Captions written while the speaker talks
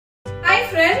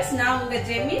friends, நான் உங்க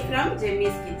Jamie from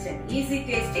Jemmy's Kitchen. Easy,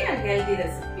 tasty and healthy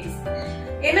recipes.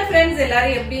 என்ன friends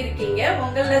எல்லாரும் எப்படி இருக்கீங்க?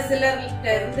 உங்கள சிலர்கிட்ட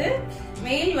இருந்து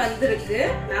மெயில் வந்திருக்கு.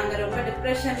 நாங்க ரொம்ப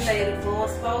டிப்ரெஷன்ல இருக்கோம்.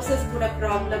 ஸ்பௌசஸ் கூட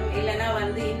ப்ராப்ளம் இல்லனா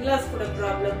வந்து இன்லாஸ் கூட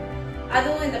ப்ராப்ளம்.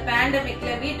 அதுவும் இந்த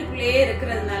பேண்டமிக்ல வீட்டுக்குள்ளேயே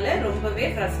இருக்கிறதுனால ரொம்பவே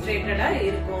ஃப்ரஸ்ட்ரேட்டடா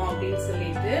இருக்கும் அப்படின்னு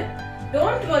சொல்லிட்டு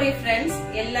டோன்ட் வரி ஃப்ரெண்ட்ஸ்,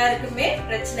 எல்லாருக்குமே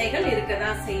பிரச்சனைகள்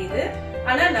இருக்கதான் செய்யுது.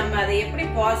 ஆனா நம்ம அதை எப்படி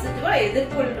பாசிட்டிவா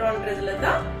எதிர்கொள்றோம்ன்றதுல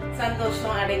தான்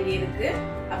சந்தோஷம் அடங்கி இருக்கு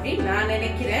அப்படின்னு நான்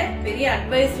நினைக்கிறேன். பெரிய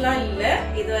அட்வைஸ்லாம் இல்ல,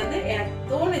 இது வந்து எனக்கு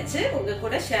தோணுச்சு உங்க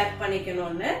கூட ஷேர்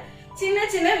பண்ணிக்கணும்னு. சின்ன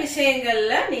சின்ன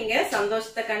விஷயங்கள்ல நீங்க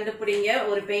சந்தோஷத்தை கண்டுபிடிங்க.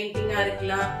 ஒரு பெயிண்டிங்கா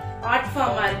இருக்கலாம், ஆர்ட்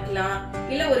ஃபார்மா இருக்கலாம்,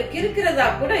 இல்ல ஒரு கிறுக்கிறதா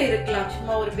கூட இருக்கலாம்.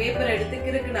 சும்மா ஒரு பேப்பர் எடுத்து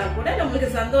கிறுக்குனா கூட நம்மளுக்கு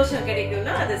சந்தோஷம்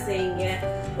கிடைக்கும்னா அதை செய்யுங்க.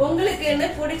 உங்களுக்குன்னு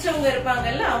பிடிச்சவங்க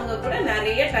இருப்பாங்கல்ல, அவங்க கூட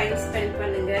நிறைய டைம் ஸ்பெண்ட்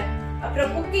பண்ணுங்க.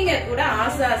 அப்புறம் குக்கிங்க கூட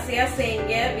ஆசையா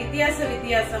செய்யுங்க.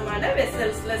 வித்தியாசமான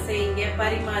வெசல்ஸ்ல செய்யுங்க,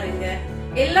 பரிமாறுங்க.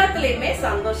 எல்லாத்துலயுமே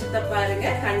சந்தோஷத்தை பாருங்க.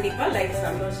 கண்டிப்பா லைஃப்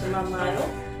சந்தோஷமா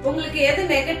மாறும். உங்களுக்கு எது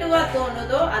நெகட்டிவா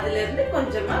தோணுதோ அதுல இருந்து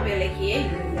கொஞ்சமா விலகியே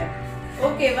இருங்க.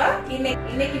 ஓகேவா?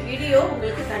 இன்னைக்கு வீடியோ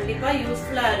உங்களுக்கு கண்டிப்பா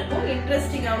யூஸ்ஃபுல்லா இருக்கும்,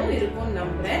 இன்ட்ரெஸ்டிங்காவும் இருக்கும்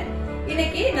நம்புறேன்.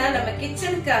 இன்னைக்கு நான் நம்ம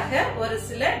கிச்சனுக்காக ஒரு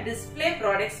சில டிஸ்பிளே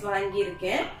ப்ராடக்ட்ஸ்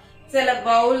வாங்கியிருக்கேன். சில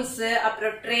பவுல்ஸ்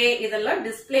அப்புறம் ட்ரே இதெல்லாம்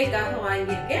டிஸ்பிளேக்காக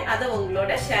வாங்கியிருக்கேன். அதை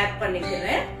உங்களோட ஷேர்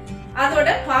பண்ணிக்கிறேன். அதோட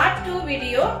பார்ட் 2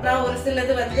 வீடியோ நான் ஒரு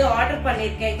சிலது வந்து ஆர்டர்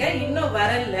பண்ணிருக்கேங்க, இன்னும்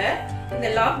வரல. இந்த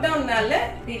லாக்டவுன்னால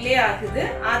டிலே ஆகுது.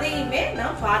 அதையுமே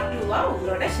நான் பார்ட் 2வா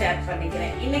உங்களோட ஷேர்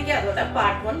பண்ணிக்கிறேன். இன்னைக்கு அதோட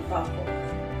பார்ட் 1 பார்ப்போம்.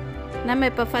 நம்ம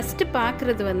இப்போ ஃபஸ்ட்டு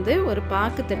பார்க்குறது வந்து ஒரு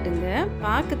பாக்கு தட்டுங்க.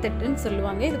 பாக்கு தட்டுன்னு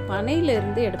சொல்லுவாங்க. இது பனையில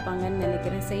இருந்து எடுப்பாங்கன்னு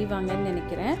நினைக்கிறேன், செய்வாங்கன்னு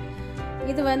நினைக்கிறேன்.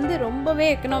 இது வந்து ரொம்பவே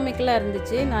எக்கனாமிக்கலாக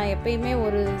இருந்துச்சு. நான் எப்பயுமே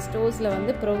ஒரு ஸ்டோர்ஸில்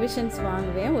வந்து ப்ரொவிஷன்ஸ்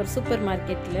வாங்குவேன், ஒரு சூப்பர்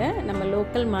மார்க்கெட்டில், நம்ம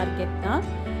லோக்கல் மார்க்கெட் தான்.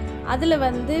 அதில்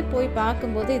வந்து போய்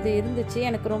பார்க்கும்போது இது இருந்துச்சு,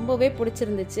 எனக்கு ரொம்பவே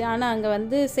பிடிச்சிருந்துச்சு. ஆனால் அங்கே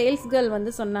வந்து சேல்ஸ் கேர்ள்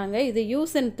வந்து சொன்னாங்க, இது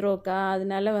யூஸ் அண்ட் த்ரோக்கா,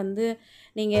 அதனால வந்து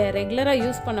நீங்கள் ரெகுலராக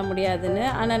யூஸ் பண்ண முடியாதுன்னு.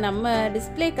 ஆனால் நம்ம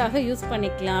டிஸ்பிளேக்காக யூஸ்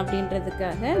பண்ணிக்கலாம்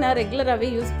அப்படின்றதுக்காக நான் ரெகுலராகவே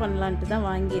யூஸ் பண்ணலான்ட்டு தான்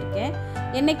வாங்கியிருக்கேன்.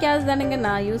 என்னைக்காவது தானுங்க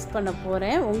நான் யூஸ் பண்ண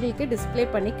போகிறேன். உங்களுக்கு டிஸ்பிளே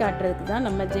பண்ணி காட்டுறதுக்கு தான்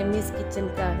நம்ம ஜெம்மிஸ்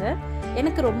கிச்சனுக்காக.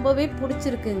 எனக்கு ரொம்பவே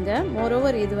பிடிச்சிருக்குங்க.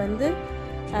 மோரோவர் இது வந்து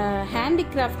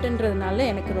ஹேண்டிகிராஃப்ட்ன்றதுனால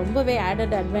எனக்கு ரொம்பவே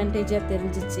ஆடட் அட்வான்டேஜாக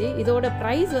தெரிஞ்சிச்சு. இதோட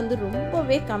ப்ரைஸ் வந்து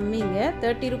ரொம்பவே கம்மிங்க,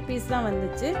 30 rupees தான்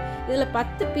வந்துச்சு. இதில்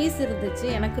 10 பீஸ் இருந்துச்சு.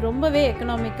 எனக்கு ரொம்பவே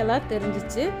எக்கனாமிக்கலாக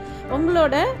தெரிஞ்சிச்சு.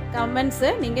 உங்களோட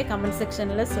கமெண்ட்ஸை நீங்கள் கமெண்ட்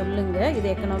செக்ஷனில் சொல்லுங்கள். இது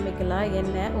எக்கனாமிக்கலாக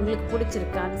என்ன உங்களுக்கு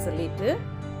பிடிச்சிருக்கான்னு சொல்லிட்டு.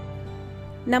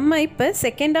 நம்ம இப்போ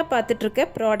செகண்டாக பார்த்துட்ருக்க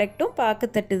ப்ராடக்ட்டும்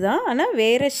பாக்குத்தட்டு தான், ஆனால்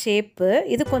வேறு ஷேப்பு.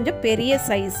 இது கொஞ்சம் பெரிய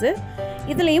சைஸு.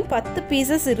 இதுலேயும் 10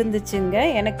 பீசஸ் இருந்துச்சுங்க.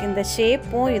 எனக்கு இந்த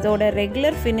ஷேப்பும் இதோட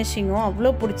ரெகுலர் ஃபினிஷிங்கும் அவ்வளோ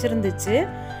பிடிச்சிருந்துச்சு.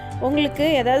 உங்களுக்கு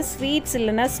ஏதாவது ஸ்வீட்ஸ்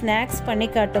இல்லைன்னா ஸ்நாக்ஸ் பண்ணி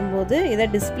காட்டும்போது இதை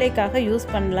டிஸ்பிளேக்காக யூஸ்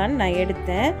பண்ணலான்னு நான்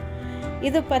எடுத்தேன்.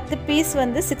 இது 10 பீஸ்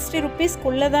வந்து 60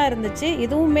 rupeesக்குள்ளே தான் இருந்துச்சு.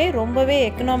 இதுவுமே ரொம்பவே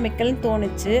எக்கனாமிக்கல்னு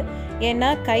தோணுச்சு. ஏன்னா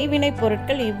கைவினை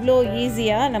பொருட்கள் இவ்வளோ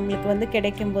ஈஸியாக நம்மளுக்கு வந்து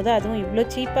கிடைக்கும்போது, அதுவும் இவ்வளோ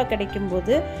சீப்பாக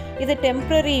கிடைக்கும்போது, இது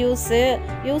டெம்ப்ரரி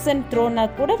யூஸ் அண்ட் த்ரோனா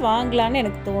கூட வாங்கலான்னு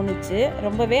எனக்கு தோணுச்சு.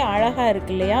 ரொம்பவே அழகாக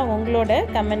இருக்கு இல்லையா? உங்களோட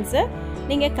கமெண்ட்ஸை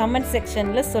நீங்கள் கமெண்ட்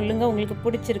செக்ஷனில் சொல்லுங்கள். உங்களுக்கு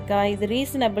பிடிச்சிருக்கா, இது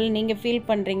ரீசனபிள் நீங்கள் ஃபீல்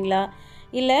பண்ணுறீங்களா,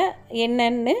 இல்லை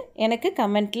என்னன்னு எனக்கு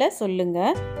கமெண்ட்டில்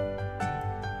சொல்லுங்கள்.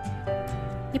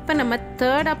 இப்போ நம்ம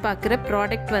தேர்டாக பார்க்குற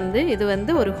ப்ராடக்ட் வந்து இது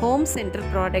வந்து ஒரு ஹோம் சென்டர்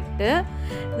ப்ராடக்ட்டு.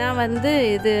 நான் வந்து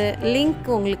இது லிங்க்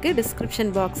உங்களுக்கு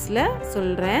டிஸ்கிரிப்ஷன் பாக்ஸில்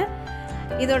சொல்கிறேன்.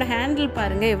 இதோட ஹேண்டில்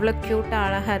பாருங்கள் எவ்வளோ க்யூட்டாக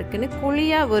அழகாக இருக்குன்னு.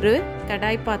 குழியாக ஒரு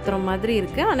கடாய் பாத்திரம் மாதிரி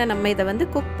இருக்குது. ஆனால் நம்ம இதை வந்து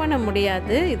குக் பண்ண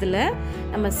முடியாது. இதில்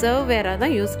நம்ம சர்வ் வேராக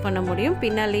தான் யூஸ் பண்ண முடியும்.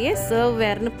 பின்னாலேயே சர்வ்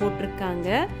வேர்னு போட்டிருக்காங்க.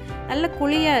 நல்ல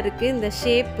குழியாக இருக்குது. இந்த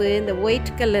ஷேப்பு, இந்த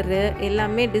ஒயிட் கலரு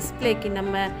எல்லாமே டிஸ்பிளேக்கு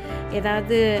நம்ம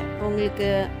ஏதாவது உங்களுக்கு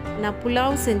நான்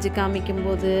புலாவ் செஞ்சு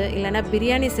காமிக்கும்போது இல்லைனா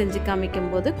பிரியாணி செஞ்சு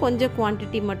காமிக்கும்போது கொஞ்சம்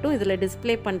குவான்டிட்டி மட்டும் இதில்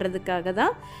டிஸ்பிளே பண்ணுறதுக்காக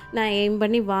தான் நான் எய்ம்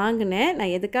பண்ணி வாங்கினேன்.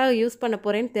 நான் எதுக்காக யூஸ் பண்ண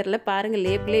போகிறேன்னு தெரில. பாருங்கள்,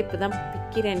 லேபிளே இப்போ தான்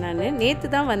பிக்கிறேன் நான். நேற்று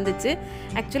தான் வந்துச்சு.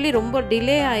 ஆக்சுவலி ரொம்ப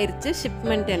டிலே ஆயிடுச்சு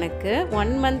ஷிப்மெண்ட். எனக்கு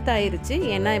 1 month ஆயிடுச்சு.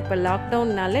 ஏன்னா இப்போ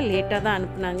லாக்டவுன்னால லேட்டாக தான்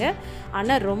அனுப்புனாங்க.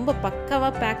 ஆனால் ரொம்ப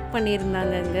பக்காவாக பேக்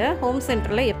பண்ணியிருந்தாங்கங்க. ஹோம்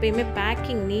சென்டரில் எப்பயுமே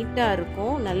பேக்கிங் நீட்டாக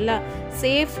இருக்கும், நல்லா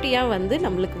சேஃப்டியாக வந்து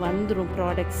நம்மளுக்கு வந்துடும்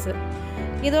ப்ராடக்ட்ஸு.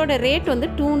 இதோட ரேட் வந்து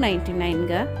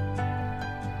 299ங்க.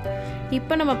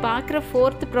 இப்போ நம்ம பார்க்குற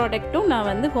 4th ப்ராடக்ட்டும் நான்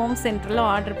வந்து ஹோம் சென்டரில்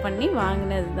ஆர்டர் பண்ணி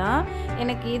வாங்கினது தான்.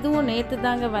 எனக்கு இதுவும் நேற்று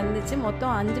தாங்க வந்துச்சு.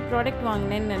 மொத்தம் 5 ப்ராடக்ட்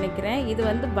வாங்கினேன்னு நினைக்கிறேன். இது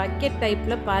வந்து பக்கெட்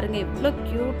டைப்பில் பாருங்கள் எவ்வளோ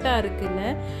க்யூட்டாக இருக்குன்னு.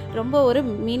 ரொம்ப ஒரு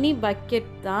மினி பக்கெட்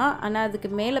தான். ஆனால்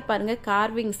அதுக்கு மேலே பாருங்கள்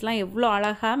கார்விங்ஸ்லாம் எவ்வளோ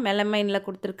அழகாக மெலமைனில்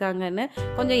கொடுத்துருக்காங்கன்னு.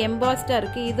 கொஞ்சம் எம்பாஸ்டாக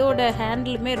இருக்குது. இதோட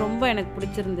ஹேண்டிலுமே ரொம்ப எனக்கு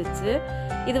பிடிச்சிருந்துச்சு.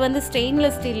 இது வந்து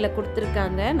ஸ்டெயின்லெஸ் ஸ்டீலில்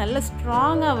கொடுத்துருக்காங்க. நல்ல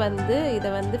ஸ்ட்ராங்காக வந்து இதை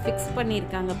வந்து ஃபிக்ஸ்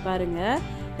பண்ணியிருக்காங்க பாருங்கள்.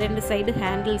 2 சைடு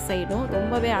ஹேண்டில் சைடும்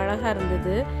ரொம்பவே அழகாக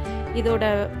இருந்தது. இதோட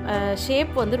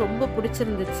ஷேப் வந்து ரொம்ப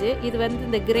பிடிச்சிருந்துச்சு. இது வந்து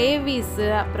இந்த கிரேவிஸு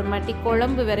அப்புறமாட்டி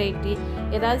குழம்பு வெரைட்டி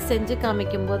ஏதாவது செஞ்சு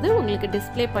காமிக்கும்போது உங்களுக்கு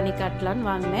டிஸ்பிளே பண்ணி காட்டலான்னு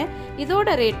வாங்கினேன்.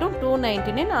 இதோட ரேட்டும்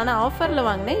 299. ஆனால் ஆஃபரில்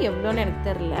வாங்கினேன், எவ்வளோன்னு எனக்கு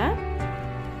தெரில.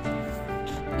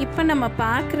 இப்போ நம்ம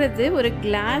பார்க்குறது ஒரு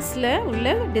கிளாஸில்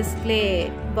உள்ள டிஸ்பிளே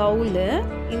பவுலு.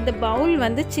 இந்த பவுல்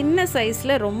வந்து சின்ன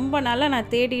சைஸில் ரொம்ப நாளாக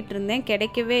நான் தேடிட்டு இருந்தேன்,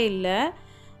 கிடைக்கவே இல்லை.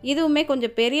 இதுவுமே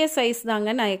கொஞ்சம் பெரிய சைஸ் தாங்க.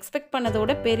 நான் எக்ஸ்பெக்ட்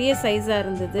பண்ணதோட பெரிய சைஸாக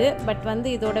இருந்தது. பட் வந்து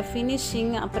இதோட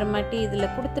ஃபினிஷிங் அப்புறமாட்டி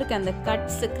இதில் கொடுத்துருக்க அந்த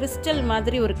கட்ஸ் கிறிஸ்டல்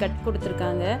மாதிரி ஒரு கட்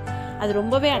கொடுத்துருக்காங்க. அது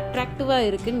ரொம்பவே அட்ராக்டிவாக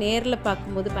இருக்குது. நேரில்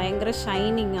பார்க்கும்போது பயங்கர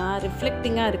ஷைனிங்காக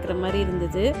ரிஃப்ளெக்டிங்காக இருக்கிற மாதிரி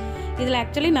இருந்தது. இதில்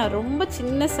ஆக்சுவலி நான் ரொம்ப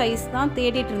சின்ன சைஸ் தான்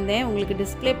தேடிட்டு இருந்தேன் உங்களுக்கு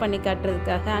டிஸ்பிளே பண்ணி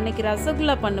காட்டுறதுக்காக. அன்றைக்கி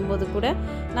ரசகுல்லா பண்ணும்போது கூட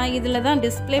நான் இதில் தான்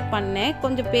டிஸ்பிளே பண்ணேன்.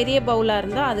 கொஞ்சம் பெரிய பவுலாக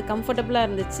இருந்தால் அது கம்ஃபர்டபுளாக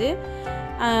இருந்துச்சு.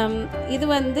 இது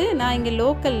வந்து நான் இங்கே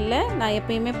லோக்கலில் நான்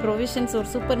எப்பயுமே ப்ரொவிஷன்ஸ் ஒரு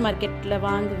சூப்பர் மார்க்கெட்டில்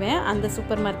வாங்குவேன். அந்த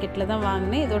சூப்பர் மார்க்கெட்டில் தான்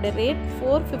வாங்கினேன். இதோட ரேட்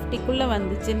 450க்குள்ளே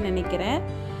வந்துச்சுன்னு நினைக்கிறேன்.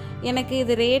 எனக்கு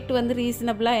இது ரேட் வந்து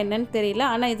ரீசனபிளாக என்னன்னு தெரியல.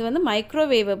 ஆனால் இது வந்து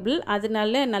மைக்ரோவேவபிள்,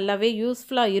 அதனால நல்லாவே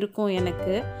யூஸ்ஃபுல்லாக இருக்கும்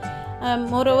எனக்கு.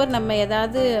 மோரோவர் நம்ம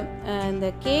ஏதாவது இந்த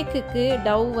கேக்குக்கு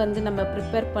டவ் வந்து நம்ம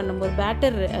ப்ரிப்பேர் பண்ணும்போது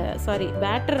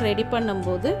பேட்டர் ரெடி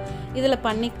பண்ணும்போது இதில்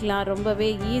பண்ணிக்கலாம். ரொம்பவே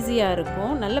ஈஸியாக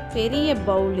இருக்கும். நல்ல பெரிய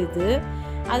பவுல் இது.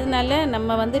 அதனால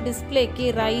நம்ம வந்து டிஸ்பிளேக்கு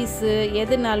ரைஸு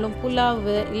எதுனாலும்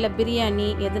புலாவு இல்லை பிரியாணி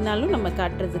எதுனாலும் நம்ம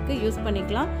காட்டுறதுக்கு யூஸ்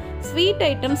பண்ணிக்கலாம். ஸ்வீட்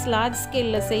ஐட்டம்ஸ் லார்ஜ்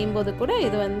ஸ்கேலில் செய்யும்போது கூட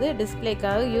இது வந்து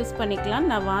டிஸ்பிளேக்காக யூஸ் பண்ணிக்கலாம்.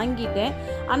 நான் வாங்கிட்டேன்.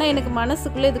 ஆனால் எனக்கு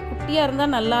மனசுக்குள்ளே இது குட்டியாக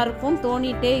இருந்தால் நல்லாயிருக்கும்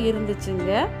தோணிகிட்டே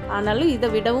இருந்துச்சுங்க. ஆனாலும் இதை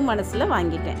விடவும் மனசில்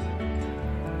வாங்கிட்டேன்.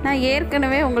 நான்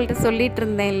ஏற்கனவே உங்கள்கிட்ட சொல்லிகிட்டு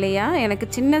இருந்தேன் இல்லையா, எனக்கு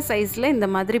சின்ன சைஸில் இந்த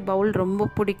மாதிரி பவுல் ரொம்ப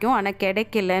பிடிக்கும். ஆனால்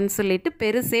கிடைக்கலன்னு சொல்லிட்டு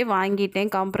பெருசே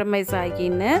வாங்கிட்டேன் காம்ப்ரமைஸ்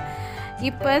ஆகின்னு.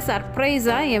 இப்போ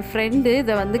சர்ப்ரைஸாக என் ஃப்ரெண்டு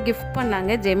இதை வந்து கிஃப்ட்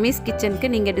பண்ணாங்க. ஜெமிஸ் கிச்சனுக்கு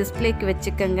நீங்கள் டிஸ்பிளேக்கு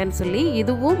வச்சுக்கங்கன்னு சொல்லி.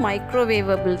 இதுவும்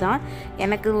மைக்ரோவேவபிள் தான்.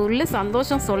 எனக்கு உள்ள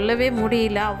சந்தோஷம் சொல்லவே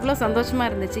முடியல, அவ்வளோ சந்தோஷமாக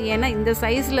இருந்துச்சு. ஏன்னா இந்த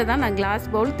சைஸில் தான் நான் கிளாஸ்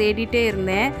பவுல் தேடிட்டே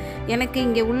இருந்தேன். எனக்கு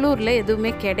இங்கே உள்ளூரில்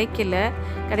எதுவுமே கிடைக்கல.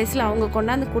 கடைசியில் அவங்க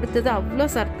கொண்டாந்து கொடுத்தது அவ்வளோ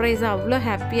சர்ப்ரைஸாக அவ்வளோ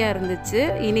ஹாப்பியாக இருந்துச்சு.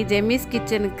 இனி ஜெமிஸ்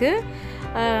கிச்சனுக்கு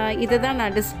இதை தான்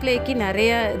நான் டிஸ்பிளேக்கு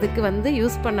நிறைய இதுக்கு வந்து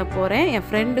யூஸ் பண்ண போகிறேன். என்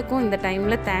ஃப்ரெண்டுக்கும் இந்த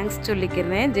டைமில் தேங்க்ஸ்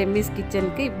சொல்லிக்கிறேன். ஜெமிஸ்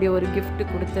கிச்சனுக்கு இப்படி ஒரு கிஃப்ட்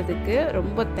கொடுத்ததுக்கு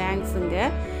ரொம்ப தேங்க்ஸுங்க.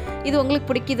 இது உங்களுக்கு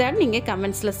பிடிக்குதான்னு நீங்கள்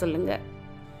கமெண்ட்ஸில் சொல்லுங்கள்.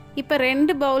 இப்போ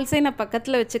 2 பவுல்ஸையும் நான்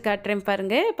பக்கத்தில் வச்சு காட்டுறேன்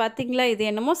பாருங்கள். பார்த்தீங்களா, இது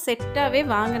என்னமோ செட்டாகவே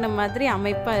வாங்கின மாதிரி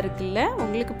அமைப்பாக இருக்குல்ல.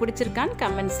 உங்களுக்கு பிடிச்சிருக்கான்னு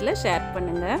கமெண்ட்ஸில் ஷேர்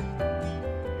பண்ணுங்கள்.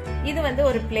 இது வந்து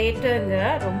ஒரு பிளேட்டுங்க.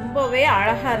 ரொம்பவே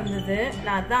அழகாக இருந்தது.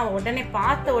 நான் தான் உடனே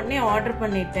பார்த்த உடனே ஆர்டர்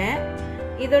பண்ணிட்டேன்.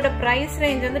 இதோட ப்ரைஸ்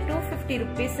ரேஞ்ச் வந்து 250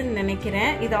 ருபீஸ்ன்னு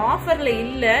நினைக்கிறேன். இது ஆஃபரில்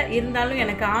இல்லை, இருந்தாலும்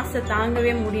எனக்கு ஆசை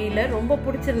தாங்கவே முடியல. ரொம்ப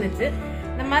பிடிச்சிருந்துச்சு.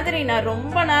 இந்த மாதிரி நான்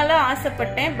ரொம்ப நாளாக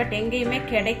ஆசைப்பட்டேன், பட் எங்கேயுமே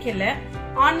கிடைக்கல.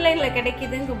 ஆன்லைனில்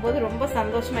கிடைக்குதுங்கும் போது ரொம்ப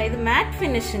சந்தோஷமா. இது மேட்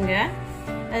ஃபினிஷுங்க.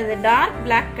 அது டார்க்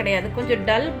பிளாக் கிடையாது, கொஞ்சம்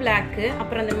டல் பிளாக்கு.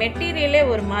 அப்புறம் அந்த மெட்டீரியலே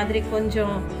ஒரு மாதிரி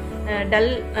கொஞ்சம்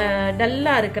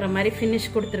டல்லாக இருக்கிற மாதிரி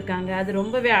ஃபினிஷ் கொடுத்துருக்காங்க. அது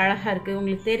ரொம்பவே அழகாக இருக்குது.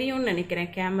 உங்களுக்கு தெரியும்னு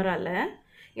நினைக்கிறேன் கேமராவில்.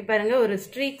 இப்போ பாருங்க, ஒரு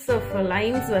ஸ்ட்ரீக்ஸ் ஆஃப்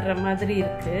லைன்ஸ் வர்ற மாதிரி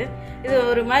இருக்குது. இது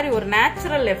ஒரு மாதிரி ஒரு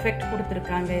நேச்சுரல் எஃபெக்ட்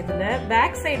கொடுத்துருக்காங்க. இதில்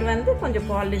பேக் சைடு வந்து கொஞ்சம்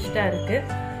பாலிஷ்டாக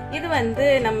இருக்குது. இது வந்து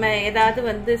நம்ம ஏதாவது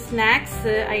வந்து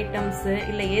ஸ்நாக்ஸு ஐட்டம்ஸு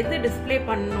இல்லை எது டிஸ்பிளே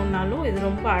பண்ணணுன்னாலும் இது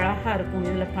ரொம்ப அழகாக இருக்கும்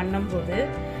இதில் பண்ணும்போது.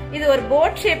 இது ஒரு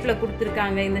போட் ஷேப்பில்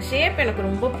கொடுத்துருக்காங்க. இந்த ஷேப் எனக்கு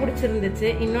ரொம்ப பிடிச்சிருந்துச்சு.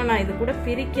 இன்னும் நான் இது கூட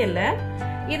பிரிக்கலை.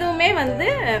 இதுவுமே வந்து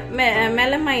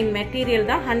மெலமைன் மெட்டீரியல்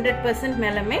தான். 100%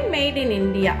 மெலமைன், மேட் இன்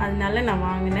இந்தியா. அதனால நான்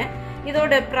வாங்கினேன்.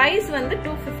 இதோட பிரைஸ் வந்து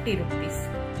 250 ருபீஸ்.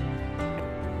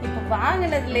 இப்போ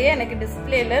வாங்கினதுலேயே எனக்கு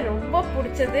டிஸ்பிளேல ரொம்ப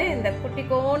பிடிச்சது இந்த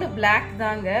குட்டிக்கோன்னு பிளாக்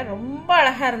தாங்க. ரொம்ப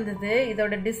அழகா இருந்தது.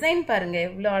 இதோட டிசைன் பாருங்க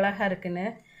எவ்வளோ அழகா இருக்குன்னு.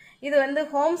 இது வந்து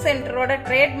ஹோம் சென்டரோட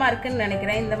ட்ரேட்மார்க்குன்னு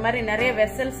நினைக்கிறேன். இந்த மாதிரி நிறைய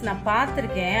வெசல்ஸ் நான்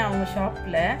பார்த்துருக்கேன் அவங்க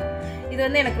ஷாப்பில். இது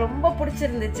வந்து எனக்கு ரொம்ப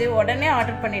பிடிச்சிருந்துச்சு. உடனே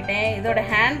ஆர்டர் பண்ணிட்டேன். இதோட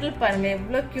ஹேண்டில் பாருங்க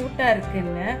எவ்வளோ க்யூட்டாக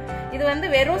இருக்குன்னு. இது வந்து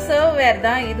வெறும் சர்வ் வேர்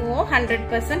தான். இதுவும்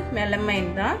 100%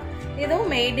 மெலமைன் தான். இதுவும்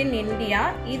மேட் இன் இந்தியா.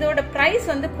 இதோட ப்ரைஸ்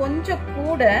வந்து கொஞ்சம்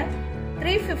கூட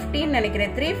 350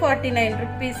 நினைக்கிறேன், 349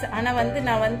 ருபீஸ். ஆனால் வந்து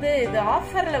நான் வந்து இது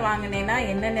ஆஃபரில் வாங்கினேன்னா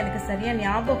என்னன்னு எனக்கு சரியாக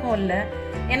ஞாபகம் இல்லை.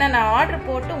 ஏன்னா நான் ஆர்டர்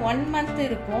போட்டு 1 மந்த்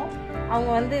இருக்கும். அவங்க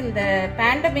வந்து இந்த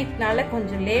பேண்டமிக்னால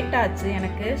கொஞ்சம் லேட் ஆச்சு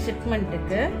எனக்கு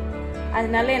ஷிப்மெண்ட்டுக்கு.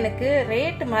 அதனால எனக்கு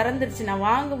ரேட் மறந்துருச்சு. நான்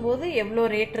வாங்கும்போது எவ்வளோ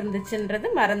ரேட் இருந்துச்சுன்றது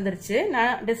மறந்துருச்சு.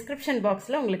 நான் டிஸ்கிரிப்ஷன்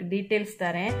பாக்ஸில் உங்களுக்கு டீட்டெயில்ஸ்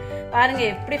தரேன். பாருங்க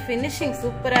எப்படி ஃபினிஷிங்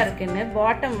சூப்பராக இருக்குன்னு.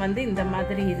 பாட்டம் வந்து இந்த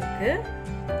மாதிரி இருக்கு,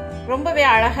 ரொம்பவே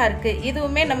அழகா இருக்கு.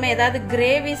 இதுவுமே நம்ம ஏதாவது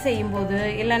கிரேவி செய்யும்போது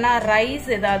இல்லைன்னா ரைஸ்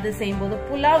ஏதாவது செய்யும்போது,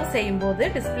 புலாவ் செய்யும்போது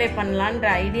டிஸ்பிளே பண்ணலான்ற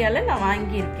ஐடியாவில் நான்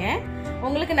வாங்கியிருக்கேன்.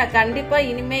 உங்களுக்கு நான் கண்டிப்பாக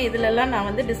இனிமே இதுலலாம் நான்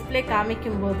வந்து டிஸ்பிளே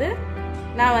காமிக்கும் போது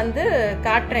நான் வந்து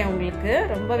காட்டுறேன் உங்களுக்கு.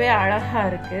 ரொம்பவே அழகா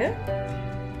இருக்கு.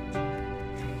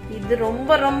 இது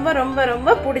ரொம்ப ரொம்ப ரொம்ப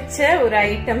ரொம்ப பிடிச்ச ஒரு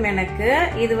ஐட்டம் எனக்கு.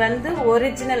 இது வந்து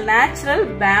ஒரிஜினல் நேச்சுரல்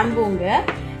பேம்பூங்க.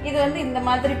 இது வந்து இந்த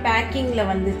மாதிரி பேக்கிங்ல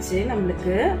வந்துச்சு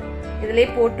நம்மளுக்கு. இதுலயே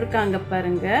போட்டிருக்காங்க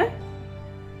பாருங்க,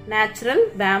 நேச்சுரல்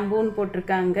பேம்பூன்னு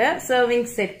போட்டிருக்காங்க. Serving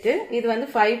set. இது வந்து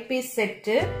 5 பீஸ்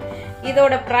செட்டு.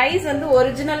 இதோட பிரைஸ் வந்து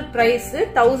ஒரிஜினல் பிரைஸ்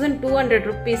 1200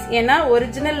 ருபீஸ். ஏன்னா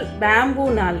ஒரிஜினல்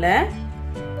பேம்பூனால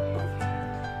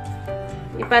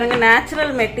பாருங்க,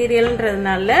 நேச்சுரல்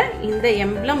மெட்டீரியல்ன்றதுனால இந்த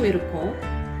எம்ப்ளம் இருக்கும்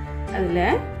அதுல.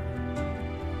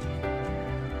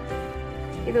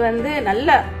 இது வந்து நல்ல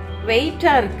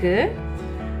வெயிட்டா இருக்கு.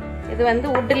 இது வந்து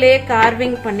வுட்லயே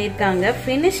கார்விங் பண்ணிருக்காங்க.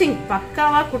 பினிஷிங்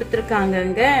பக்காவா கொடுத்துருக்காங்க.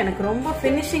 எனக்கு ரொம்ப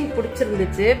பினிஷிங்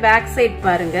பிடிச்சிருந்துச்சு. பேக் சைட்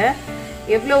பாருங்க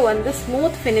எவ்வளவு வந்து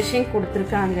ஸ்மூத் பினிஷிங்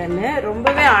கொடுத்துருக்காங்கன்னு.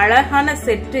 ரொம்பவே அழகான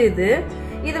செட்டு இது.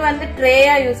 இது வந்து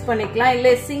ட்ரேயா யூஸ் பண்ணிக்கலாம், இல்ல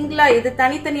சிங்கிளா இது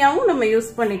தனித்தனியாவும் நம்ம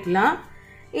யூஸ் பண்ணிக்கலாம்,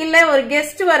 இல்ல ஒரு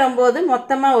கெஸ்ட் வரும்போது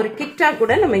மொத்தமா ஒரு கிட்டா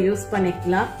கூட நம்ம யூஸ்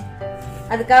பண்ணிக்கலாம்.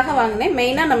 அதுக்காக வாங்கினேன்.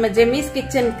 மெயினா நம்ம ஜெமிஸ்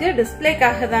கிச்சனுக்கு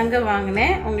டிஸ்பிளேக்காக தாங்க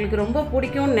வாங்கினேன். உங்களுக்கு ரொம்ப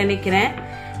பிடிக்கும்னு நினைக்கிறேன்.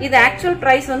 இது ஆக்சுவல்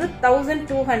பிரைஸ் வந்து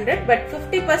 1200, பட்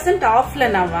 50% ஆஃப்ல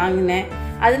நான் வாங்கினேன்.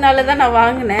 அதனாலதான் நான்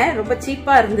வாங்கினேன், ரொம்ப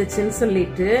சீப்பா இருந்துச்சுன்னு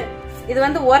சொல்லிட்டு. இது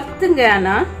வந்து ஒர்த்துங்க,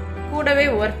 ஆனா கூடவே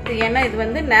ஒர்த்து. ஏன்னா இது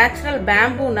வந்து நேச்சுரல்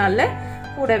பேம்பூனால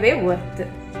கூடவே ஒர்த்து.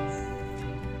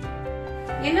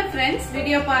 என்ன ஃப்ரெண்ட்ஸ்,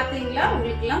 வீடியோ பாத்தீங்களா?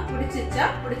 உங்களுக்கு எல்லாம் பிடிச்சிருச்சா?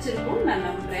 பிடிச்சிருக்கும் நான்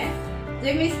நம்புறேன்.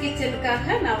 ஜெமிஸ்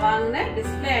கிச்சனுக்காக நான் வாங்கின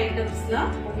டிஸ்பிளே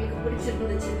ஐட்டம்ஸ்லாம் உங்களுக்கு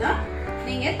பிடிச்சிருந்துச்சுன்னா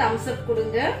நீங்க தம்ஸ் அப்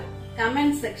கொடுங்க.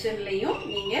 கமெண்ட் செக்ஷன்லயும்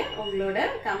நீங்க உங்களோட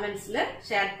கமெண்ட்ஸ்ல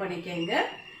ஷேர் பண்ணிக்கங்க.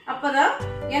 அப்பதான்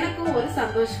எனக்கும் ஒரு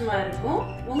சந்தோஷமா இருக்கும்.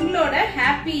 உங்களோட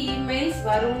ஹாப்பி இமெயில்ஸ்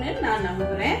வரும்னு நான்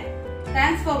நம்புறேன்.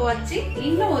 தேங்க்ஸ் ஃபார் வாட்சிங்.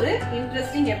 இன்னும் ஒரு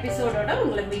இன்ட்ரெஸ்டிங் எபிசோடோட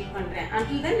உங்களை மீட் பண்றேன்.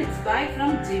 Until then, it's bye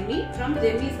from Jimmy from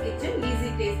Jimmy's Kitchen. Easy,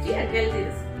 tasty and healthy.